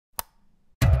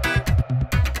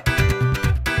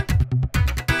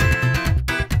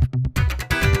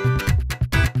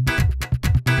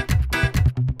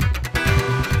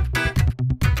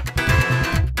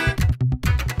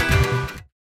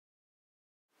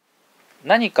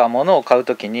何か物を買う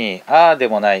ときにああで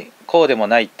もないこうでも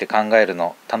ないって考える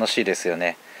の楽しいですよ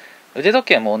ね。腕時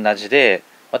計も同じで、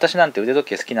私なんて腕時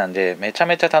計好きなんでめちゃ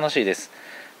めちゃ楽しいです。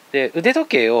で、腕時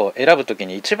計を選ぶとき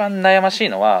に一番悩ましい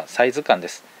のはサイズ感で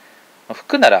す。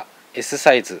服なら S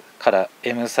サイズから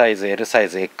M サイズ、L サイ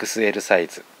ズ、XL サイ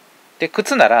ズで、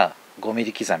靴なら5ミ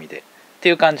リ刻みでって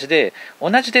いう感じで、同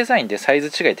じデザインでサイ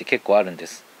ズ違いって結構あるんで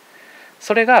す。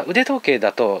それが腕時計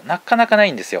だとなかなかな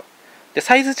いんですよ。で、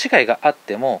サイズ違いがあっ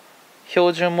ても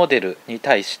標準モデルに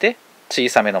対して小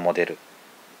さめのモデル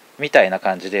みたいな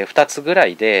感じで2つぐら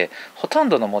いで、ほとん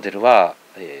どのモデルは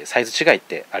サイズ違いっ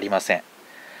てありません。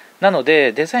なの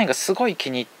でデザインがすごい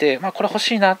気に入って、これ欲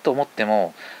しいなと思って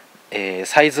も、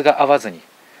サイズが合わずに、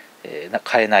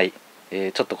買えない、ち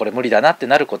ょっとこれ無理だなって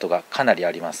なることがかなり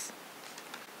あります。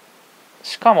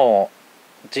しかも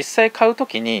実際買う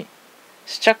時に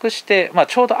試着して、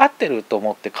ちょうど合ってると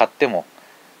思って買っても、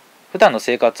普段の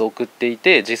生活を送ってい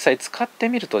て実際使って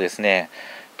みるとですね、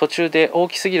途中で大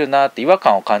きすぎるなって違和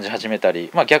感を感じ始めた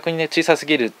り、逆にね小さす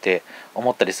ぎるって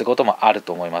思ったりすることもある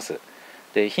と思います。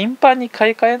で、頻繁に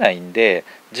買い替えないんで、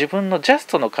自分のジャス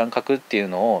トの感覚っていう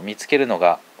のを見つけるの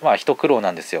が一苦労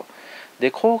なんですよ。で、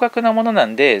高額なものな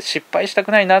んで失敗した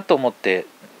くないなと思って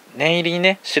念入りに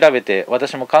ね調べて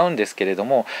私も買うんですけれど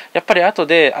も、やっぱり後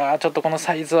でちょっとこの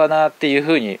サイズはなっていう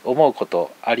ふうに思うこと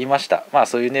ありました。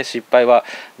そういうね失敗は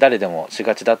誰でもし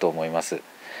がちだと思います。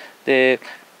で、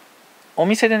お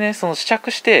店でねその試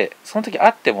着してその時あ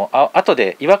っても後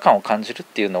で違和感を感じるっ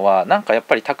ていうのは、なんかやっ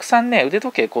ぱりたくさんね腕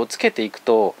時計こうつけていく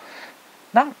と、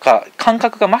なんか感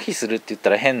覚が麻痺するって言った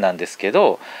ら変なんですけ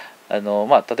ど、例え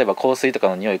ば香水とか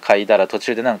の匂い嗅いだら途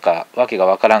中でなんか訳が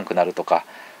わからんくなるとか、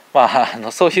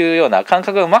そういうような感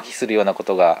覚が麻痺するようなこ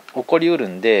とが起こりうる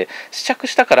んで、試着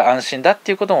したから安心だっ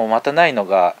ていうこともまたないの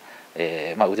が、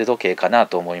腕時計かな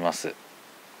と思います。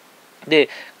で、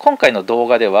今回の動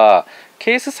画では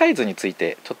ケースサイズについ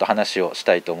てちょっと話をし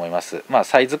たいと思います。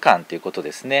サイズ感ということ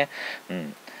ですね。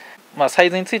サイ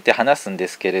ズについて話すんで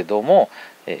すけれども、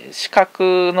四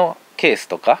角のケース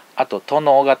とか、あと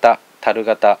殿型、樽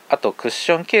型、あとクッ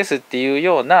ションケースっていう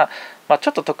ような、ち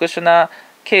ょっと特殊な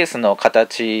ケースの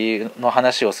形の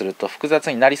話をすると複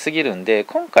雑になりすぎるんで、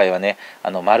今回はね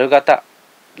丸型、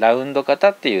ラウンド型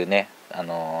っていうね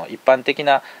一般的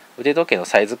な腕時計の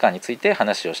サイズ感について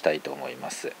話をしたいと思い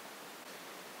ます。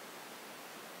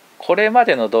これま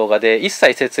での動画で一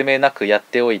切説明なくやっ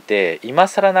ておいて今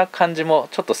更な感じも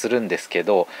ちょっとするんですけ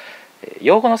ど、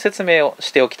用語の説明を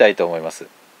しておきたいと思います。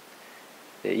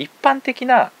一般的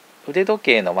な腕時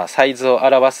計のサイズを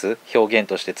表す表現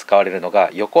として使われるのが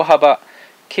横幅、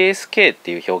ケース K っ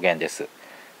ていう表現です。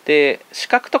で、四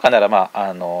角とかならま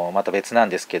た別なん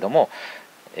ですけども、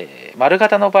丸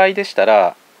型の場合でした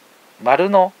ら丸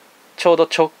のちょうど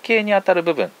直径にあたる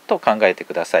部分と考えて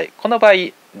ください。この場合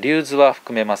リューズは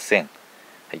含めません。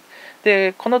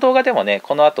で、この動画でもね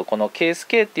この後このケース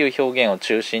K っていう表現を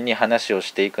中心に話を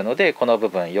していくので、この部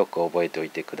分よく覚えておい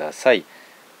てください。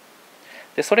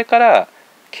で、それから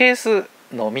ケース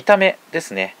の見た目で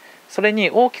すね。それ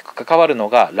に大きく関わるの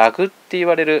がラグって言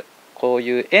われる、こう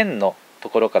いう円のと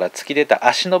ころから突き出た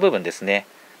足の部分ですね。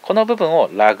この部分を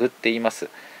ラグって言います。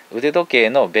腕時計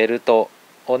のベルト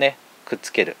をねくっ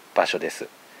つける場所です。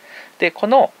で、こ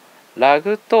のラ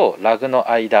グとラグの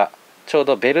間、ちょう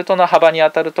どベルトの幅にあ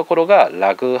たるところが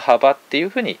ラグ幅っていう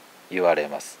ふうに言われ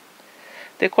ます。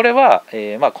で、これは、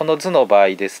この図の場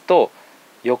合ですと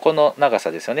横の長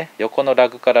さですよね。横のラ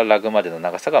グからラグまでの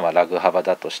長さがラグ幅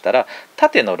だとしたら、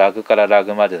縦のラグからラ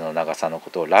グまでの長さのこ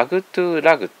とをラグトゥ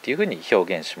ラグっていうふうに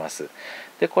表現します。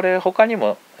で、これ他に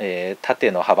も、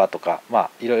縦の幅とか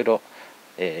いろいろ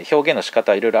表現の仕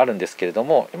方はいろいろあるんですけれど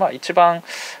も、一番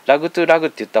ラグトゥラグっ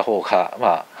て言った方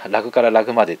が、ラグからラ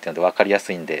グまでっていうので分かりや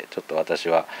すいんで、ちょっと私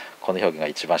はこの表現が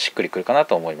一番しっくりくるかな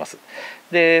と思います。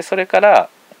で、それから、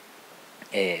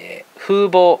風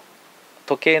防、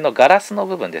時計のガラスの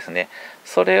部分ですね。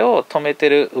それを留めて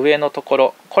る上のとこ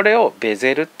ろ、これをベ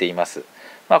ゼルって言います。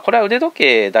これは腕時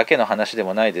計だけの話で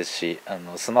もないですし、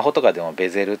スマホとかでもベ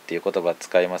ゼルっていう言葉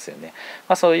使いますよね。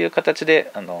そういう形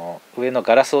で上の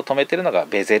ガラスを留めてるのが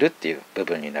ベゼルっていう部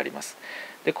分になります。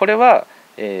で、これは、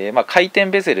回転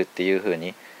ベゼルっていうふう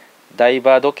にダイ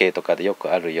バー時計とかでよ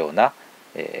くあるような、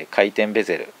回転ベ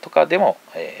ゼルとかでも、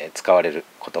使われる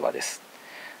言葉です。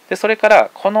で、それから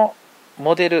この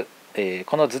モデル、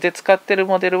この図で使っている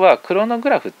モデルはクロノグ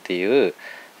ラフっていう、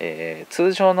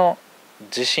通常の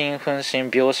時針、分針、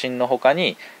秒針の他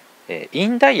に、イ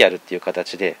ンダイヤルっていう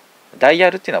形で、ダイヤ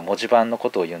ルっていうのは文字盤のこ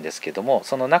とを言うんですけども、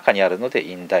その中にあるので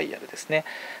インダイヤルですね。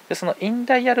で、そのイン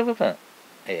ダイヤル部分、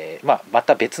ま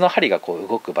た別の針がこう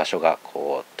動く場所が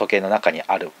こう時計の中に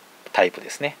あるタイプで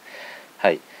すね。は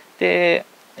い、で、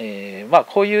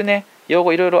こういうね用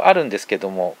語いろいろあるんですけど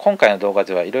も、今回の動画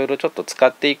ではいろいろちょっと使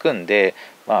っていくんで、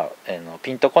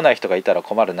ピンとこない人がいたら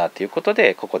困るなということ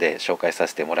でここで紹介さ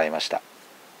せてもらいました。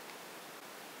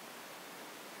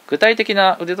具体的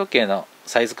な腕時計の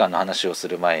サイズ感の話をす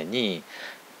る前に、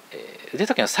腕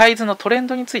時計のサイズのトレン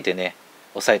ドについてね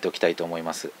押さえておきたいと思い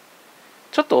ます。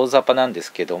ちょっと大雑把なんで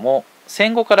すけども、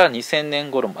戦後から2000年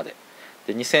頃まで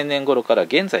で2000年頃から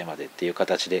現在までっていう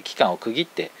形で期間を区切っ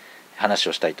て話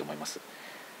をしたいと思います。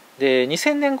で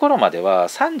2000年頃までは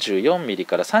 34mm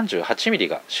から 38mm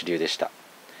が主流でした。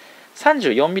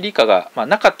34mm 以下が、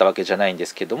なかったわけじゃないんで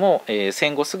すけども、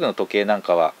戦後すぐの時計なん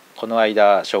かはこの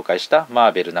間紹介したマ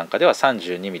ーベルなんかでは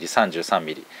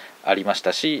 32mm、33mm ありまし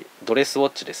たし、ドレスウォッ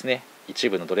チですね、一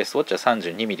部のドレスウォッチは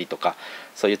 32mm とか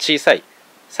そういう小さい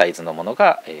サイズのもの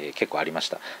が、結構ありまし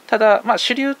た。ただ、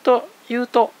主流という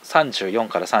と34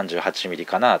から 38mm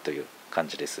かなという感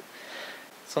じです。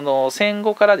その戦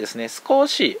後からですね少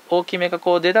し大きめが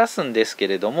こう出だすんですけ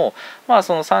れども、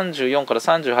その34から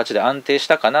38で安定し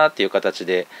たかなっていう形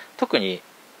で、特に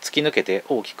突き抜けて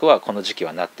大きくはこの時期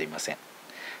はなっていません。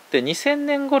で2000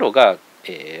年頃が、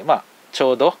ち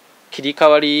ょうど切り替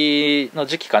わりの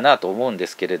時期かなと思うんで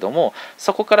すけれども、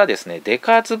そこからですねデ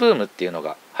カーツブームっていうの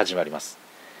が始まります。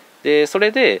でそ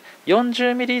れで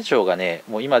 40mm 以上がね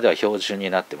もう今では標準に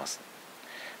なってます。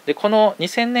でこの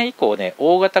2000年以降ね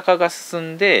大型化が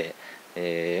進んで、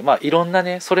いろんな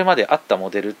ねそれまであったモ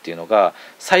デルっていうのが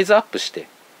サイズアップして、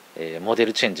モデ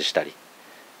ルチェンジしたり、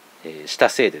した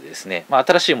せいでですね、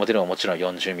新しいモデルももちろん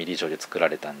 40mm 以上で作ら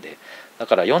れたんで、だ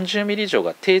から 40mm 以上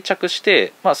が定着し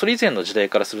て、それ以前の時代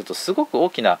からするとすごく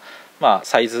大きな、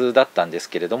サイズだったんです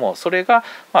けれども、それが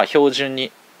標準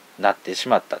になってし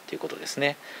まったっていうことです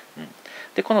ね。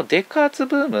でこのデカーツ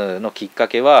ブームのきっか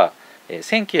けは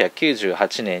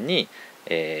1998年に、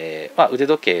腕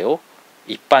時計を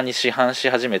一般に市販し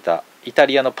始めたイタ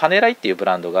リアのパネライっていうブ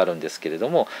ランドがあるんですけれど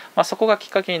も、そこがきっ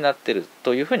かけになっている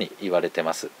というふうに言われて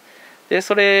ます。で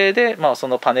それで、そ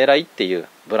のパネライっていう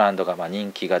ブランドが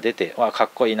人気が出て、かっ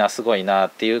こいいなすごいな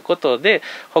っていうことで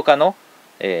他の、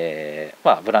ブ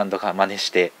ランドが真似し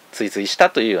て追随した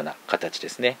というような形で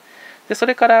すね。でそ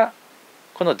れから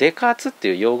このデカーツって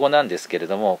いう用語なんですけれ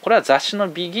ども、これは雑誌の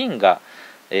ビギンが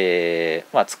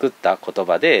作った言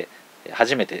葉で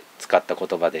初めて使った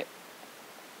言葉で、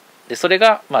それ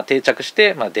が定着し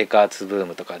て、デカーツブー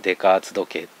ムとかデカーツ時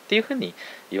計っていうふうに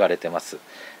言われてます。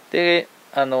で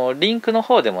リンクの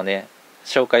方でもね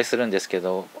紹介するんですけ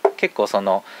ど、結構そ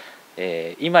の、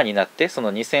今になってそ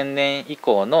の2000年以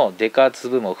降のデカーツ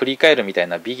ブームを振り返るみたい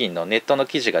なビギンのネットの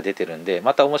記事が出てるんで、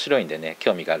また面白いんでね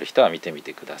興味がある人は見てみ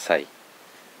てください。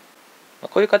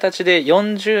こういう形で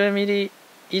 40mm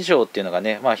以上っていうのが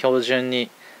ね、標準に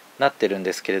なってるん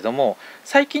ですけれども、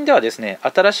最近ではですね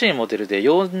新しいモデルで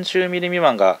 40mm 未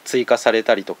満が追加され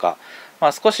たりとか、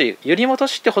少し揺り戻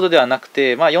しってほどではなく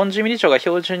て、40mm 以上が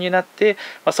標準になって、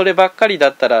そればっかりだ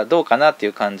ったらどうかなってい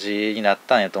う感じになっ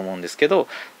たんやと思うんですけど、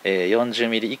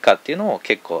40mm 以下っていうのも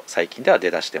結構最近では出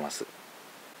だしてます。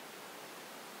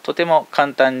とても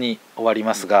簡単に終わり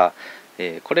ますが、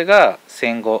これが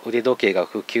戦後腕時計が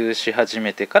普及し始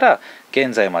めてから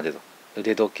現在までの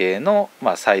腕時計の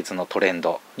サイズのトレン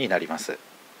ドになります。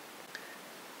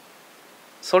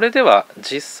それでは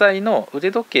実際の腕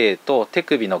時計と手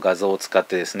首の画像を使っ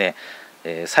てですね、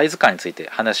サイズ感について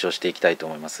話をしていきたいと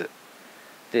思います。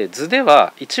で図で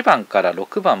は1番から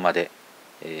6番まで、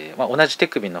同じ手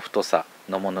首の太さ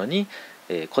のものに、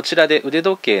こちらで腕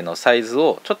時計のサイズ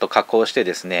をちょっと加工して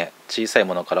ですね、小さい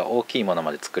ものから大きいもの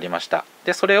まで作りました。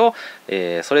でそれを、そ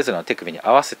れぞれの手首に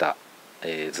合わせた、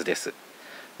図です。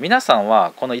皆さん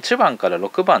はこの1番から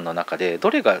6番の中でど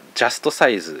れがジャストサ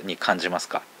イズに感じます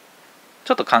か？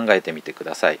ちょっと考えてみてく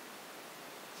ださい。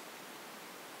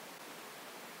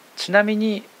ちなみ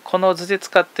にこの図で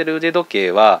使っている腕時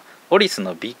計はオリス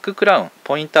のビッグクラウン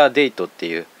ポインターデートって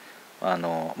いう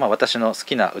私の好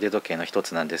きな腕時計の一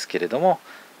つなんですけれども、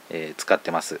使っ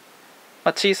てます。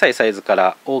小さいサイズか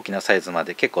ら大きなサイズま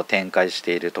で結構展開し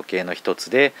ている時計の一つ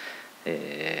で、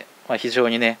非常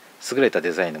にね優れた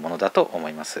デザインのものだと思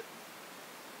います。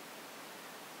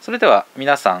それでは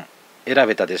皆さん選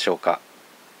べたでしょうか？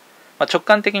直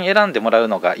感的に選んでもらう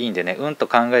のがいいんでね、と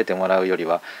考えてもらうより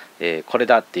は、これ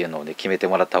だっていうのをね決めて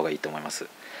もらった方がいいと思います。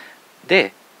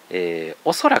で、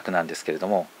おそらくなんですけれど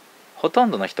も、ほと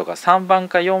んどの人が3番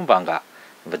か4番が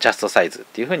ジャストサイズっ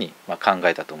ていうふうに考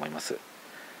えたと思います。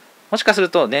もしかす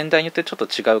ると年代によってちょっと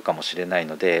違うかもしれない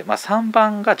ので、3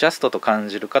番がジャストと感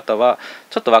じる方は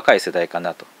ちょっと若い世代か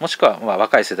なと、もしくは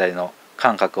若い世代の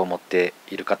感覚を持って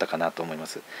いる方かなと思いま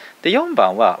す。で4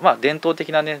番は、伝統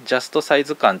的なねジャストサイ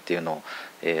ズ感っていうのを、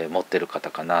持ってる方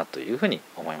かなというふうに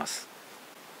思います。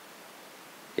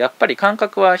やっぱり感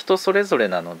覚は人それぞれ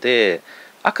なので、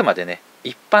あくまでね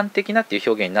一般的なっていう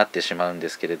表現になってしまうんで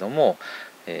すけれども、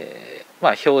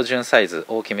標準サイズ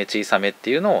大きめ小さめって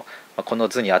いうのを、この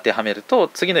図に当てはめると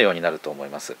次のようになると思い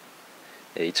ます。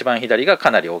一番左がか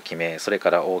なり大きめ、それか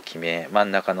ら大きめ、真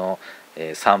ん中の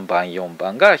3番4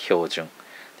番が標準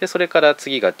で、それから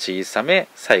次が小さめ、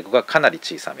最後がかなり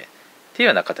小さめっていう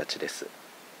ような形です。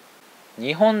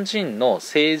日本人の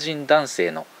成人男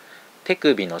性の手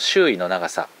首の周囲の長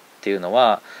さっていうの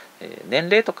は、年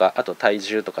齢とかあと体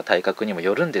重とか体格にも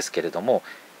よるんですけれども、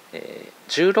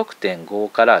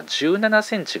16.5 から17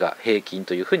センチが平均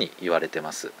というふうに言われて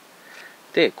ます。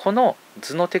でこの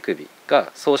図の手首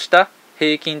がそうした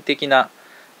平均的な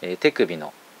手首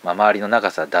の周りの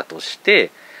長さだとして、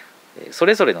そ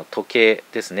れぞれの時計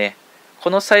ですね、こ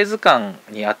のサイズ感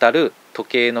にあたる時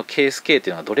計のケース径と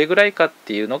いうのはどれぐらいかっ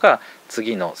ていうのが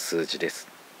次の数字です。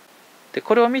で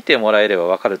これを見てもらえれば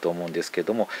分かると思うんですけ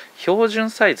ども、標準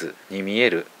サイズに見え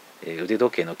る腕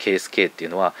時計のケース径っていう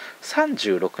のは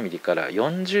 36mm から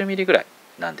 40mm ぐらい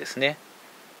なんですね。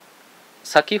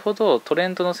先ほどトレ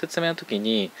ンドの説明の時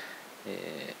に、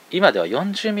今では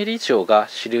 40mm 以上が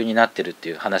主流になってるって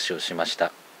いう話をしまし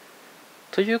た。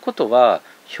ということは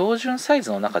標準サイ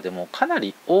ズの中でもかな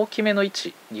り大きめの位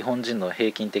置、日本人の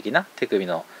平均的な手首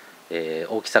の、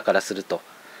大きさからすると、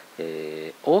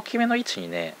大きめの位置に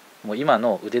ねもう今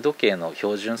の腕時計の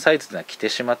標準サイズというのは来て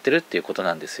しまってるっていうこと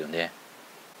なんですよね。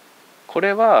こ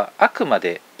れはあくま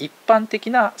で一般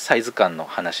的なサイズ感の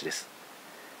話です。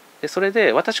でそれ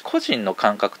で私個人の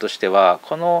感覚としては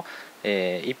この、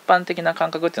一般的な感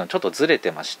覚っていうのはちょっとずれ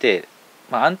てまして、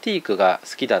アンティークが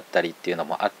好きだったりっていうの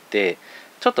もあって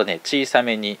ちょっとね小さ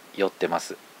めに寄ってま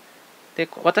す。で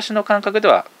私の感覚で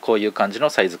はこういう感じの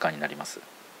サイズ感になります。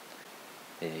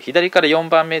左から4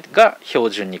番目が標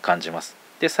準に感じます。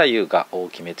で左右が大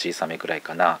きめ小さめくらい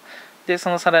かな。でそ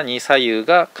のさらに左右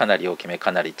がかなり大きめ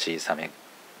かなり小さめ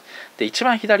で、一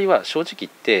番左は正直言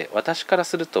って私から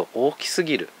すると大きす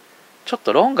ぎる、ちょっ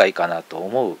と論外かなと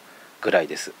思うぐらい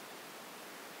です。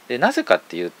でなぜかっ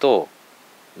ていうと、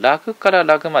ラグから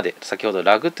ラグまで、先ほど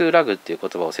ラグトゥラグっていう言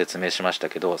葉を説明しました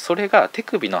けど、それが手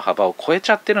首の幅を超えち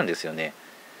ゃってるんですよね。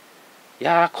い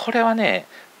やーこれはね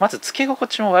まずつけ心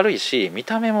地も悪いし見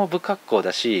た目も不格好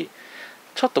だし、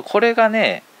ちょっとこれが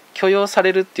ね許容さ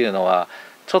れるっていうのは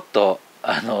ちょっと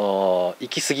行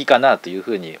き過ぎかなというふ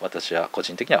うに私は個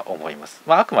人的には思います。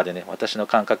あくまでね私の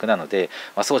感覚なので、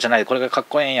そうじゃない、これがかっ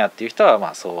こええんやっていう人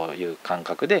はそういう感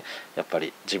覚でやっぱ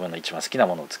り自分の一番好きな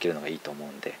ものをつけるのがいいと思う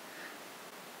んで。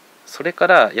それか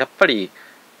らやっぱり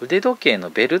腕時計の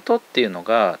ベルトっていうの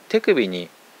が手首に、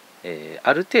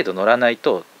ある程度乗らない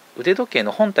と腕時計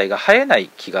の本体が生えない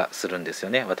気がするんですよ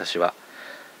ね、私は。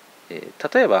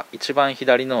例えば一番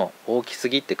左の大きす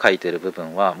ぎって書いてる部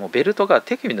分はもうベルトが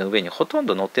手首の上にほとん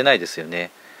ど乗ってないですよ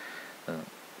ね。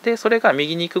でそれが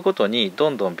右に行くごとにど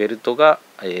んどんベルトが、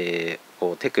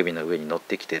こう手首の上に乗っ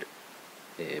てきてる、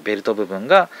ベルト部分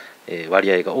が、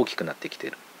割合が大きくなってきて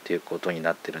るっていうことに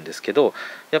なってるんですけど、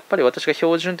やっぱり私が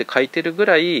標準って書いてるぐ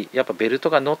らいやっぱベルト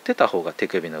が乗ってた方が手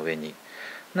首の上に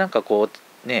なんかこう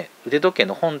ね、腕時計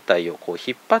の本体をこう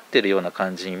引っ張ってるような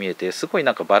感じに見えて、すごい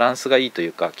なんかバランスがいいとい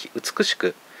うか美し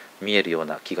く見えるよう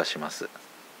な気がします。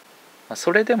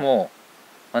それでも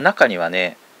中には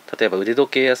ね、例えば腕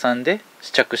時計屋さんで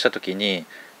試着した時に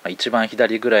一番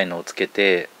左ぐらいのをつけ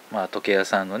て、時計屋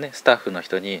さんのねスタッフの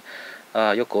人に「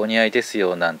よくお似合いです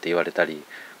よ」なんて言われたり、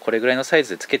これぐらいのサイ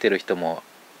ズでつけてる人も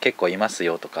結構います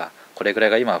よとか、これぐらい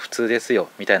が今は普通ですよ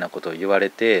みたいなことを言われ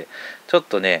て、ちょっ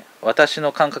とね私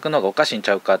の感覚の方がおかしいんち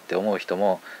ゃうかって思う人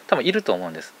も多分いると思う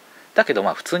んです。だけど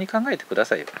普通に考えてくだ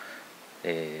さいよ。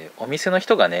お店の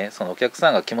人がね、そのお客さ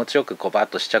んが気持ちよくバッ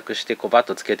と試着してバッ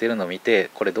とつけてるのを見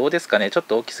て、これどうですかね、ちょっ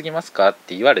と大きすぎますかっ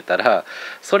て言われたら、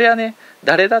そりゃね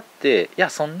誰だっていや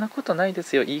そんなことないで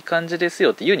すよ、いい感じです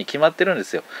よって言うに決まってるんで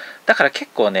すよ。だから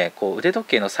結構ねこう腕時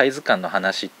計のサイズ感の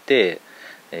話って、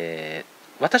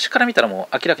私から見たらも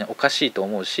う明らかにおかしいと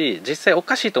思うし、実際お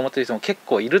かしいと思ってる人も結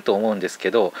構いると思うんです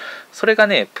けど、それが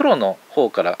ねプロの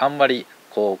方からあんまり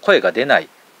こう声が出ない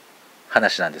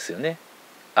話なんですよね、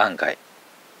案外。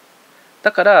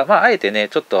だからあえてね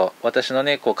ちょっと私の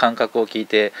ねこう感覚を聞い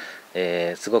て、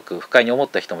すごく不快に思っ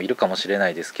た人もいるかもしれな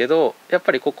いですけど、やっ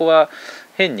ぱりここは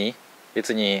変に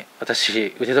別に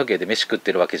私腕時計で飯食っ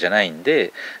てるわけじゃないん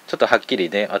で、ちょっとはっき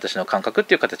りね私の感覚っ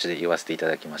ていう形で言わせていた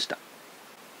だきました。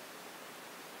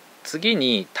次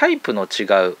にタイプの違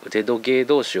う腕時計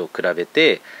同士を比べ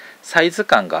てサイズ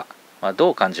感が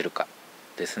どう感じるか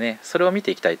ですね。それを見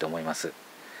ていきたいと思います。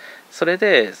それ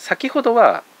で先ほど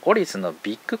はオリスの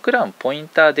ビッグクラウンポイン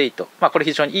ターデート、これ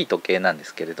非常にいい時計なんで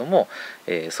すけれども、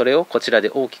それをこちらで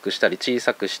大きくしたり小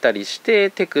さくしたりして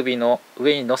手首の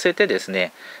上に乗せてです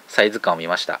ね、サイズ感を見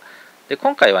ました。で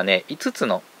今回はね5つ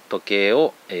の時計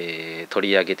を、取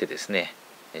り上げてですね、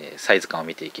サイズ感を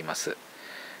見ていきます。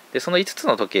でその5つ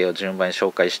の時計を順番に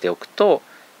紹介しておくと、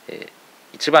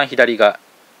一番左が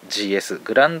GS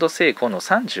グランドセイコーの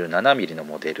 37mm の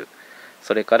モデル、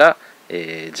それから、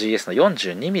GS の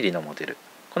 42mm のモデル。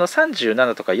この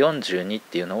37とか42っ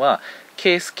ていうのは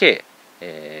ケース K、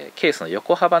ケースの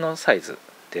横幅のサイズ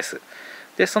です。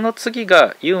でその次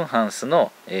がユンハンス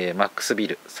の、マックスビ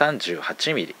ル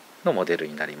 38mm のモデル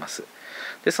になります。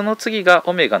でその次が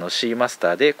オメガの C マス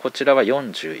ターで、こちらは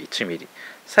 41mm。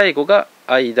 最後が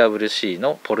IWC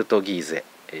のポルトギーゼ、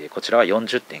こちらは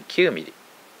 40.9mm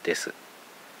です。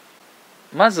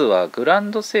まずはグラ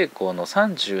ンドセイコーの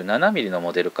 37mm の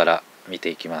モデルから見て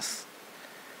いきます。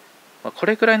こ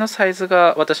れくらいのサイズ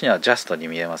が私にはジャストに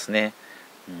見えますね。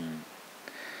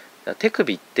手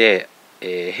首って、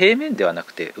平面ではな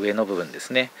くて上の部分で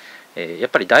すね。やっ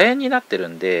ぱり楕円になってる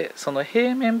んで、その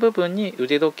平面部分に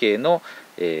腕時計の、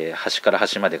端から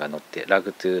端までが乗って、ラ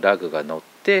グトゥラグが乗っ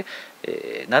て、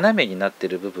斜めになって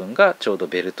る部分がちょうど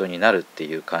ベルトになるって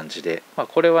いう感じで、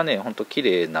これはねほんと綺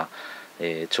麗な、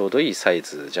ちょうどいいサイ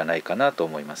ズじゃないかなと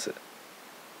思います。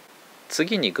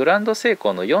次にグランドセイコ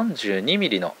ーの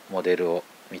 42mm のモデルを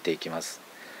見ていきます。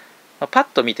パッ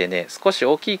と見てね少し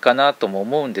大きいかなとも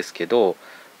思うんですけど、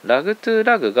ラグトゥ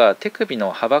ラグが手首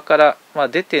の幅から、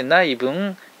出てない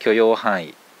分許容範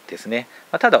囲ですね。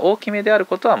ただ大きめである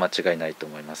ことは間違いないと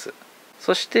思います。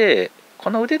そしてこ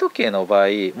の腕時計の場合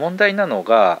問題なの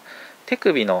が手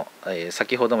首の、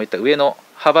先ほども言った上の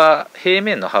幅、平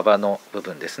面の幅の部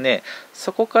分ですね。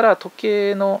そこから時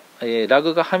計の、ラ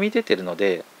グがはみ出てるの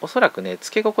で、おそらくね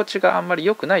つけ心地があんまり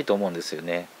良くないと思うんですよ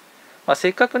ね。せ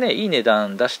っかくねいい値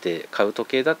段出して買う時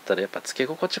計だったらやっぱつけ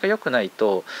心地が良くない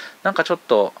となんかちょっ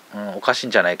と、おかしい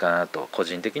んじゃないかなと個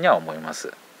人的には思いま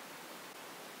す。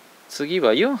次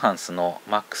はユンハンスの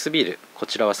マックスビル、こ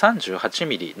ちらは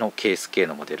 38mm のケース系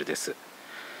のモデルです。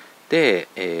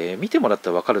で、見てもらっ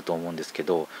たら分かると思うんですけ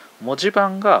ど、文字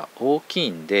盤が大きい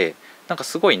んでなんか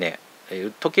すごいね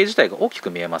時計自体が大きく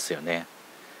見えますよね。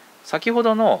先ほ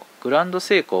どのグランド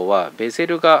セイコーはベゼ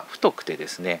ルが太くてで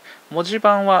すね、文字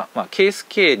盤は、ケース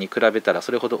K に比べたら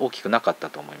それほど大きくなかった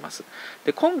と思います。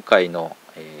で今回の、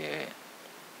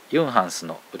ユンハンス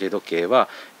の腕時計は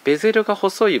ベゼルが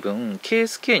細い分ケー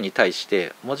ス K に対し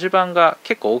て文字盤が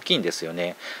結構大きいんですよ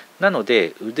ね。なの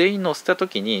で腕に乗せた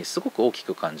時にすごく大き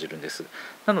く感じるんです。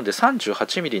なので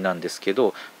 38mm なんですけ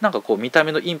ど、なんかこう見た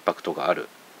目のインパクトがある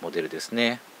モデルです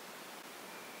ね。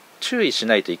注意し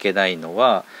ないといけないの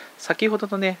は先ほど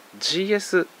のね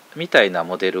GS みたいな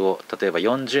モデルを例えば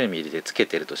 40mm でつけ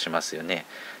てるとしますよね。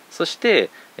そして、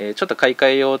ちょっと買い替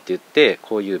えようって言って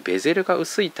こういうベゼルが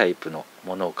薄いタイプの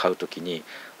ものを買うときに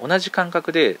同じ感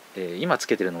覚で、今つ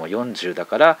けてるのも40だ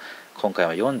から今回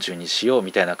は40にしよう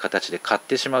みたいな形で買っ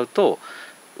てしまうと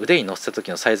腕に乗せた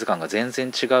時のサイズ感が全然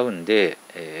違うんで、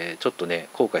ちょっとね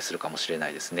後悔するかもしれな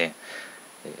いですね。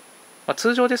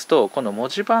通常ですとこの文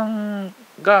字盤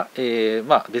が、ベ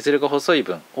ゼルが細い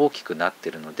分大きくなって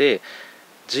いるので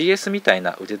GS みたい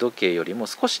な腕時計よりも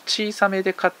少し小さめ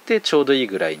で買ってちょうどいい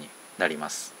ぐらいになりま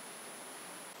す。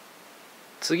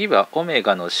次はオメ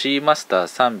ガの C マスタ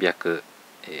ー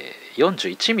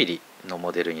341mm の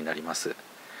モデルになります。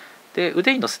で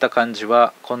腕に乗せた感じ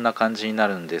はこんな感じにな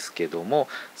るんですけども、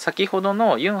先ほど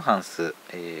のユンハンス、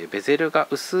ベゼルが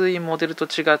薄いモデルと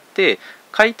違って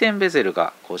回転ベゼル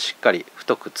がこうしっかり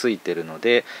太くついてるの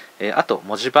で、あと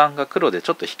文字盤が黒で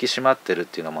ちょっと引き締まってるっ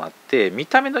ていうのもあって見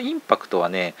た目のインパクトは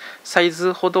ねサイ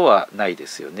ズほどはないで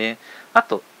すよね。あ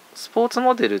とスポーツ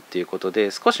モデルっていうこと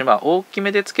で少し大き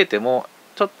めでつけても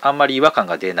ちょっとあんまり違和感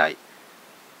が出ない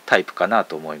タイプかな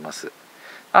と思います。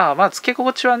つけ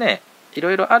心地はねい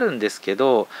ろいろあるんですけ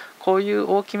ど、こういう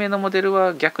大きめのモデル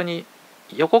は逆に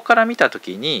横から見た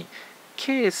時に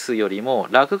ケースよりも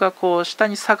ラグがこう下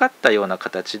に下がったような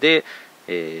形で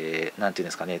なんていうん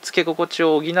ですかね、つけ心地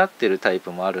を補っているタイ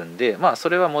プもあるんで、そ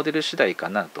れはモデル次第か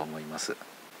なと思います。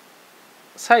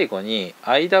最後に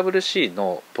IWC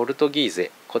のポルトギー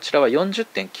ゼ、こちらは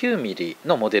 40.9mm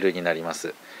のモデルになりま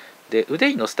す。で腕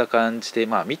に乗せた感じで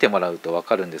見てもらうと分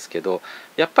かるんですけど、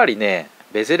やっぱりね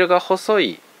ベゼルが細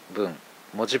い分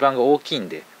文字盤が大きいん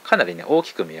でかなりね大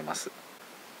きく見えます。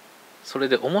それ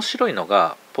で面白いの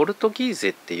がポルトギーゼ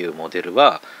っていうモデル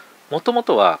はもとも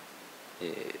とは、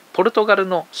ポルトガル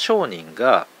の商人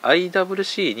が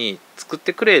IWC に作っ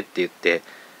てくれって言って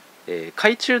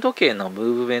懐中時計のム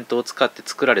ーブメントを使って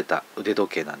作られた腕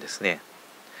時計なんですね。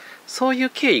そういう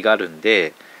経緯があるん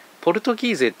で、ポルト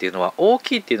ギーゼっていうのは大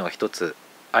きいっていうのが一つ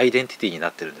アイデンティティにな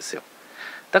ってるんですよ。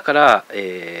だから、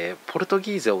ポルト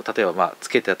ギーゼを例えばつ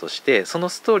けたとして、その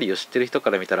ストーリーを知ってる人か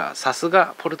ら見たら、さす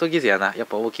がポルトギーゼやな、やっ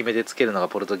ぱ大きめでつけるのが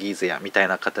ポルトギーゼやみたい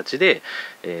な形で、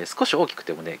少し大きく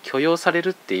てもね許容され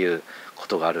るっていうこ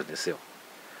とがあるんですよ。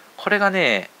これが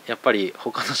ねやっぱり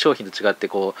他の商品と違って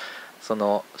そ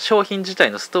の商品自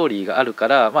体のストーリーがあるか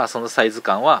ら、そのサイズ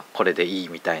感はこれでいい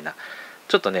みたいな、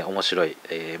ちょっとね面白い、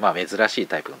珍しい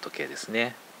タイプの時計です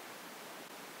ね。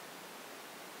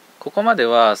ここまで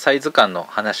はサイズ感の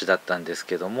話だったんです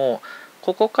けども、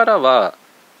ここからは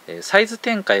サイズ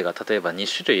展開が例えば2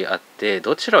種類あって、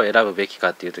どちらを選ぶべきか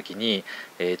っていう時に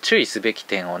注意すべき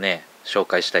点をね紹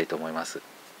介したいと思います。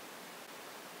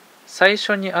最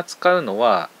初に扱うの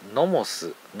はノモ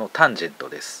スのタンジェント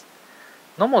です。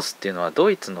ノモスっていうのは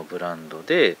ドイツのブランド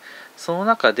で、その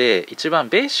中で一番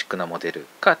ベーシックなモデル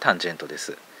がタンジェントで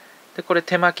す。でこれ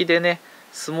手巻きでね、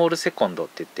スモールセコンドっ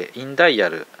て言って、インダイヤ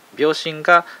ル、秒針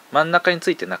が真ん中に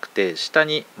ついてなくて下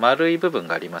に丸い部分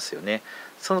がありますよね。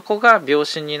そこが秒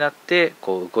針になって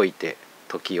動いて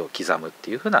時を刻むって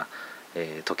いう風な、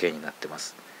時計になってま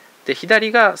す。で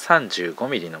左が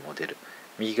 35mm のモデル、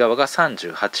右側が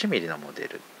 38mm のモデ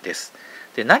ルです。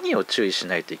で何を注意し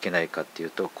ないといけないかっていう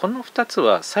と、この2つ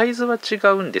はサイズは違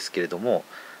うんですけれども、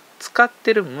使っ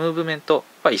てるムーブメント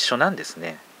は一緒なんです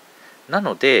ね。な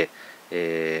ので、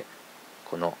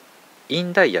このイ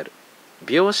ンダイヤル、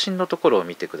秒針のところを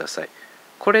見てください。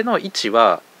これの位置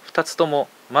は2つとも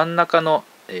真ん中の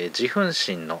自分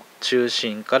針の中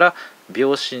心から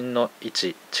秒針の位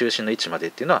置、中心の位置まで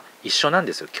っていうのは一緒なん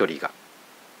ですよ、距離が。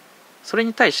それ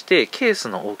に対してケース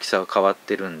の大きさが変わっ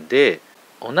てるんで、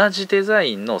同じデザ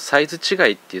インのサイズ違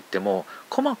いって言っても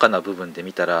細かな部分で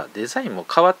見たらデザインも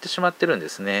変わってしまってるんで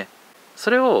すね。そ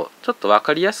れをちょっと分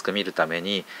かりやすく見るため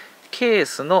に、ケー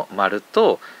スの丸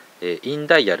とイン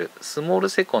ダイヤル、スモール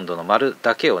セコンドの丸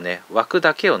だけをね、枠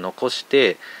だけを残し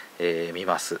て見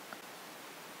ます。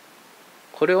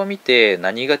これを見て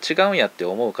何が違うんやって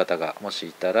思う方がもし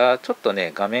いたら、ちょっと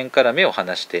ね画面から目を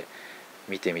離して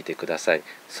見てみてください。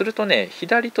するとね、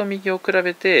左と右を比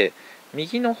べて、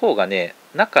右の方がね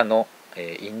中の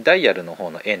インダイヤルの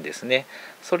方の円ですね、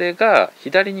それが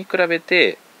左に比べ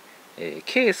て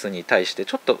ケースに対して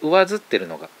ちょっと上ずってる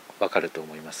のがわかると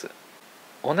思います。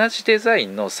同じデザイ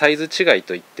ンのサイズ違い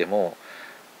といっても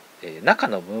中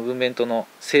のムーブメントの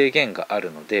制限があ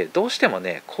るので、どうしても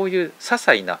ねこういう些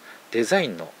細なデザイ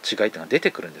ンの違いというのが出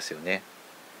てくるんですよね。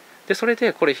でそれ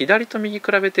でこれ左と右比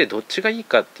べてどっちがいい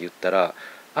かって言ったら、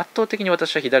圧倒的に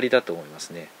私は左だと思いま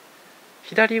すね。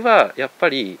左はやっぱ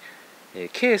り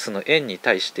ケースの円に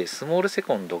対してスモールセ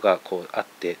コンドがあっ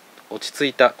て、落ち着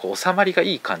いた収まりが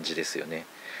いい感じですよね。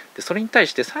でそれに対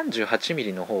して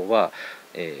 38mm の方は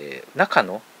中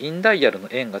のインダイヤルの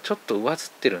円がちょっと上ず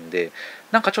ってるんで、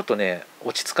なんかちょっとね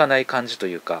落ち着かない感じと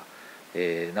いうか、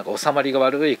なんか収まりが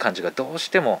悪い感じがどうし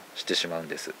てもしてしまうん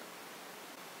です。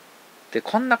で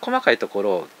こんな細かいとこ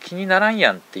ろ気にならん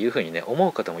やんっていうふうにね思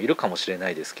う方もいるかもしれな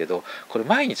いですけど、これ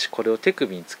毎日これを手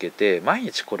首につけて毎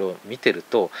日これを見てる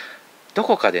と、ど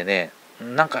こかでね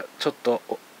なんかちょっと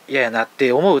嫌やなっ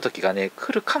て思う時がね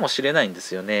来るかもしれないんで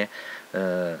すよね。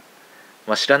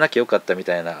知らなきゃよかったみ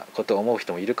たいなことを思う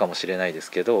人もいるかもしれないで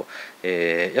すけど、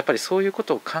やっぱりそういうこ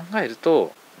とを考える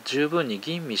と十分に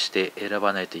吟味して選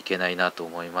ばないといけないなと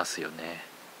思いますよね。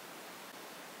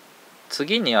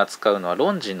次に扱うのは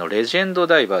ロンジンのレジェンド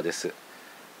ダイバーです。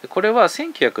これは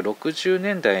1960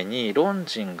年代にロン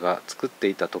ジンが作って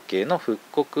いた時計の復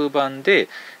刻版で、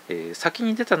先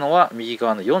に出たのは右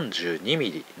側の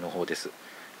 42mm の方です。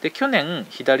で去年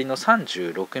左の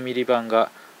 36mm 版が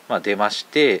出まし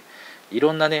て、い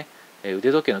ろんなね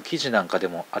腕時計の記事なんかで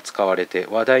も扱われて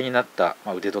話題になった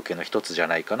腕時計の一つじゃ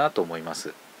ないかなと思いま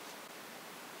す。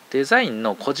デザイン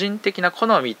の個人的な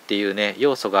好みっていうね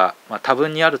要素が多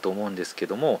分にあると思うんですけ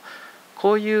ども、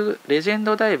こういうレジェン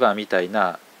ドダイバーみたい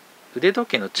な腕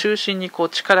時計の中心に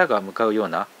力が向かうよう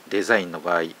なデザインの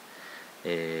場合、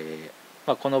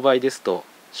この場合ですと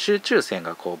集中線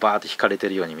がバーッと引かれて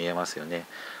るように見えますよね。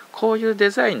こういうデ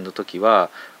ザインの時は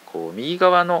右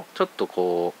側のちょっ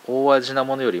と大味な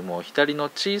ものよりも左の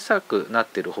小さくなっ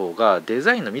てる方がデ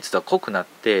ザインの密度は濃くなっ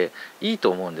ていい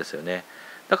と思うんですよね。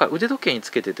だから腕時計に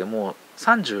つけてても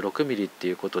 36mm って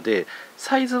いうことで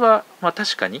サイズは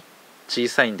確かに小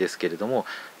さいんですけれども、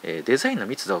デザインの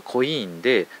密度は濃いん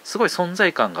ですごい存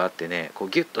在感があってねギュ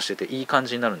ッとしてていい感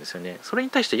じになるんですよね。それに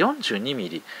対して 42mm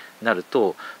になる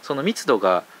とその密度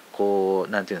が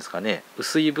なんていうんですかね、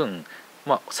薄い分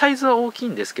サイズは大きい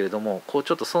んですけれども、こう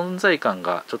ちょっと存在感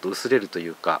がちょっと薄れるとい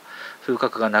うか、風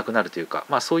格がなくなるというか、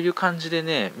そういう感じで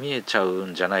ね見えちゃう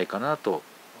んじゃないかなと、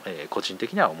個人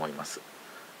的には思います。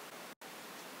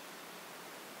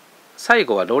最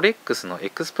後はロレックスのエ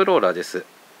クスプローラーです。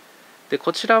で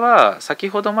こちらは先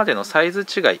ほどまでのサイズ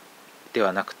違いで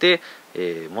はなくて、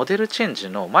モデルチェンジ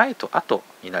の前と後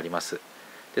になります。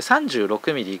で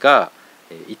 36mm が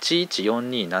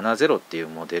114270っていう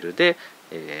モデルで、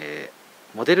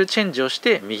モデルチェンジをし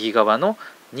て右側の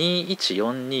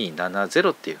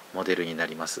214270っていうモデルにな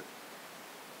ります。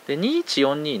で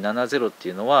214270って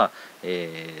いうのは、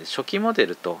初期モデ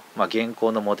ルと、現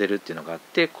行のモデルっていうのがあっ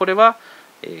て、これは、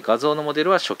画像のモデル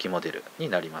は初期モデルに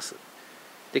なります。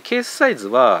でケースサイズ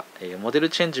は、モデル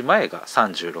チェンジ前が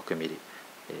 36mm、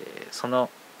その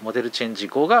モデルチェンジ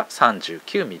後が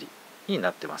 39mm に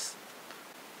なってます。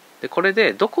でこれ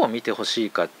でどこを見てほしい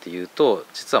かっていうと、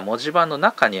実は文字盤の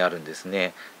中にあるんです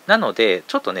ね。なので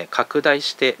ちょっとね拡大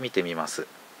して見てみます。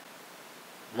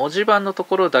文字盤のと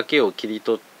ころだけを切り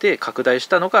取って拡大し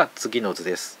たのが次の図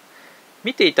です。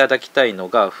見ていただきたいの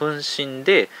が分針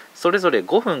で、それぞれ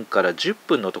5分から10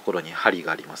分のところに針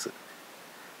があります。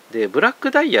でブラッ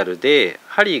クダイヤルで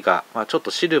針が、ちょっと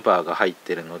シルバーが入っ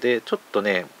てるので、ちょっと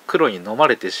ね黒に飲ま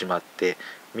れてしまって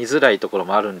見づらいところ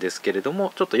もあるんですけれど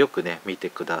も、ちょっとよくね見て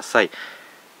ください。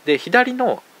で左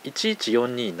の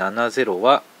114270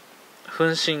は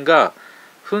分針が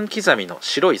分刻みの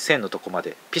白い線のとこま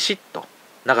でピシッと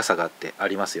長さがあってあ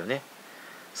りますよね。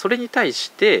それに対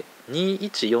して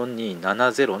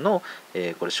214270の、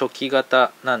これ初期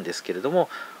型なんですけれども、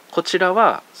こちら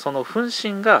はその分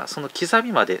針がその刻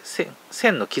みまで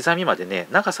線の刻みまでね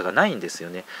長さがないんですよ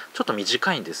ね。ちょっと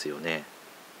短いんですよね。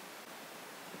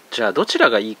じゃあどちら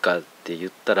がいいかって言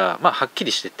ったら、はっき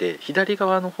りしてて左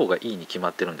側の方がいいに決ま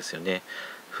ってるんですよね。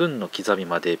分の刻み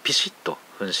までピシッと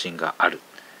分針がある。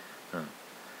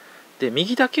で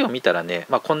右だけを見たらね、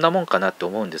こんなもんかなって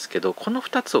思うんですけど、この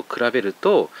2つを比べる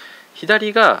と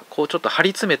左がこうちょっと張り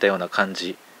詰めたような感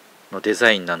じのデ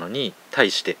ザインなのに対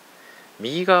して、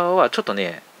右側はちょっと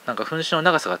ねなんか分針の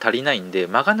長さが足りないんで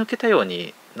間が抜けたよう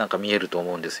になんか見えると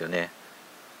思うんですよね。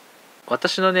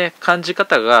私のね感じ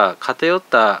方が偏っ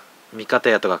た見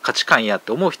方やとか価値観やっ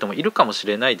て思う人もいるかもし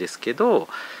れないですけど、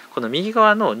この右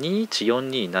側の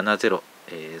214270、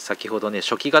先ほどね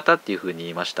初期型っていうふうに言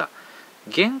いました。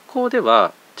現行で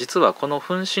は実はこの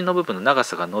分針の部分の長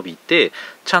さが伸びて、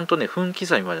ちゃんとね分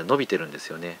刻みまで伸びてるんです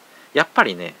よね。やっぱ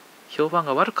りね評判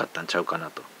が悪かったんちゃうか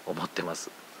なと思ってます。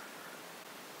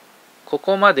こ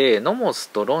こまでノモス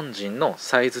とロンジンの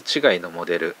サイズ違いのモ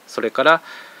デル、それから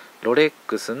ロレッ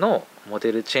クスのモ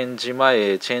デルチェンジ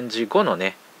前チェンジ後の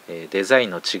ねデザイン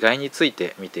の違いについ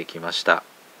て見てきました。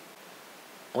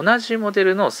同じモデ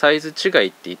ルのサイズ違い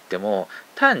って言っても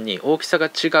単に大きさが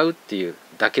違うっていう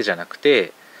だけじゃなく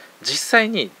て、実際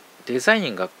にデザイ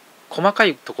ンが細か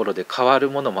いところで変わる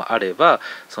ものもあれば、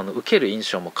その受ける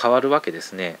印象も変わるわけで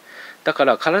すね。だか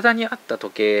ら体に合った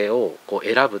時計をこう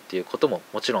選ぶっていうことも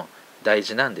もちろん大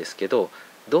事なんですけど、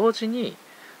同時に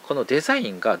このデザ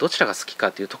インがどちらが好きか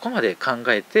っていうところまで考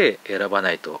えて選ば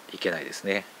ないといけないです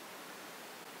ね。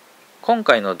今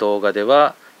回の動画で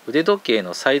は腕時計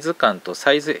のサイズ感と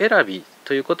サイズ選び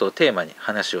ということをテーマに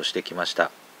話をしてきまし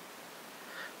た。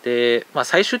で、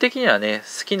最終的にはね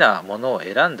好きなものを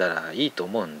選んだらいいと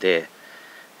思うんで、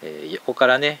横か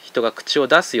らね人が口を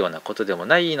出すようなことでも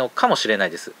ないのかもしれな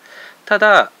いです。た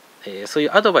だ、そうい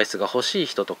うアドバイスが欲しい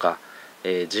人とか、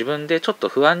自分でちょっと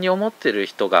不安に思ってる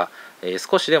人が、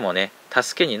少しでもね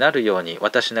助けになるように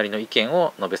私なりの意見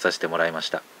を述べさせてもらいまし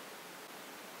た。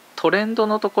トレンド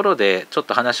のところでちょっ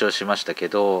と話をしましたけ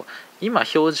ど、今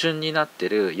標準になって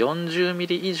る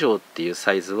 40mm 以上っていう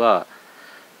サイズは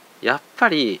やっぱ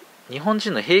り日本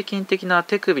人の平均的な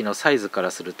手首のサイズか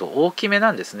らすると大きめ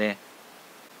なんですね。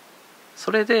そ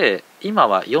れで今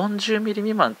は 40mm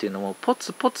未満っていうのもポ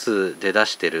ツポツで出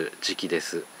してる時期で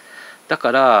す。だ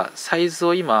からサイズ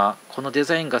を今このデ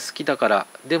ザインが好きだから、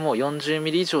でも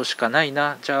 40mm 以上しかない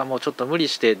な、じゃあもうちょっと無理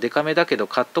してデカめだけど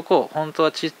買っとこう、本当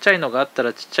はちっちゃいのがあった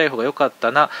らちっちゃい方が良かっ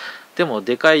たな、でも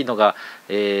でかいのが、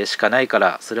しかないか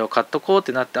らそれを買っとこうっ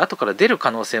てなって後から出る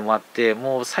可能性もあって、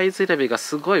もうサイズ選びが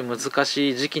すごい難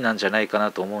しい時期なんじゃないか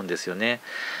なと思うんですよね。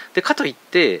でかといっ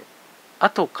て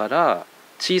後から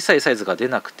小さいサイズが出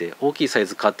なくて大きいサイ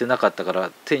ズ買ってなかったか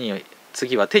ら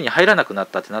次は手に入らなくなっ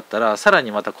たってなったらさら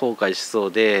にまた後悔しそ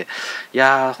うで、い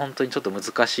やー本当にちょっと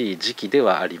難しい時期で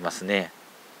はありますね。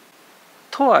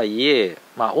とはいえ、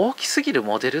大きすぎる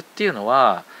モデルっていうの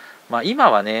は、今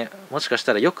はねもしかし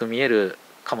たらよく見える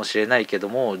かもしれないけど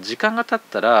も、時間が経っ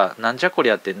たらなんじゃこ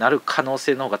りゃってなる可能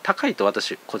性の方が高いと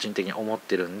私個人的に思っ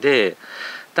てるんで、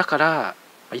だから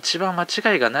一番間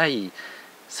違いがない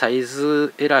サイ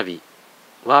ズ選び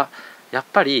はやっ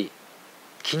ぱり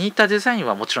気に入ったデザイン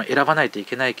はもちろん選ばないとい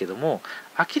けないけども、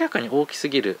明らかに大きす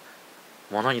ぎる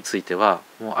ものについては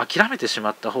もう諦めてしま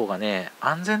った方がね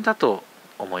安全だと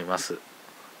思います。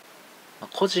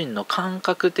個人の感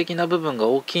覚的な部分が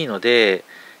大きいので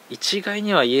一概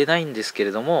には言えないんですけ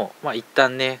れども、一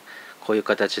旦ねこういう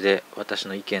形で私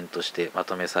の意見としてま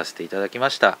とめさせていただきま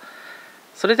した。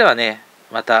それではね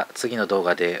また次の動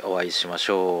画でお会いしまし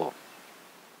ょう。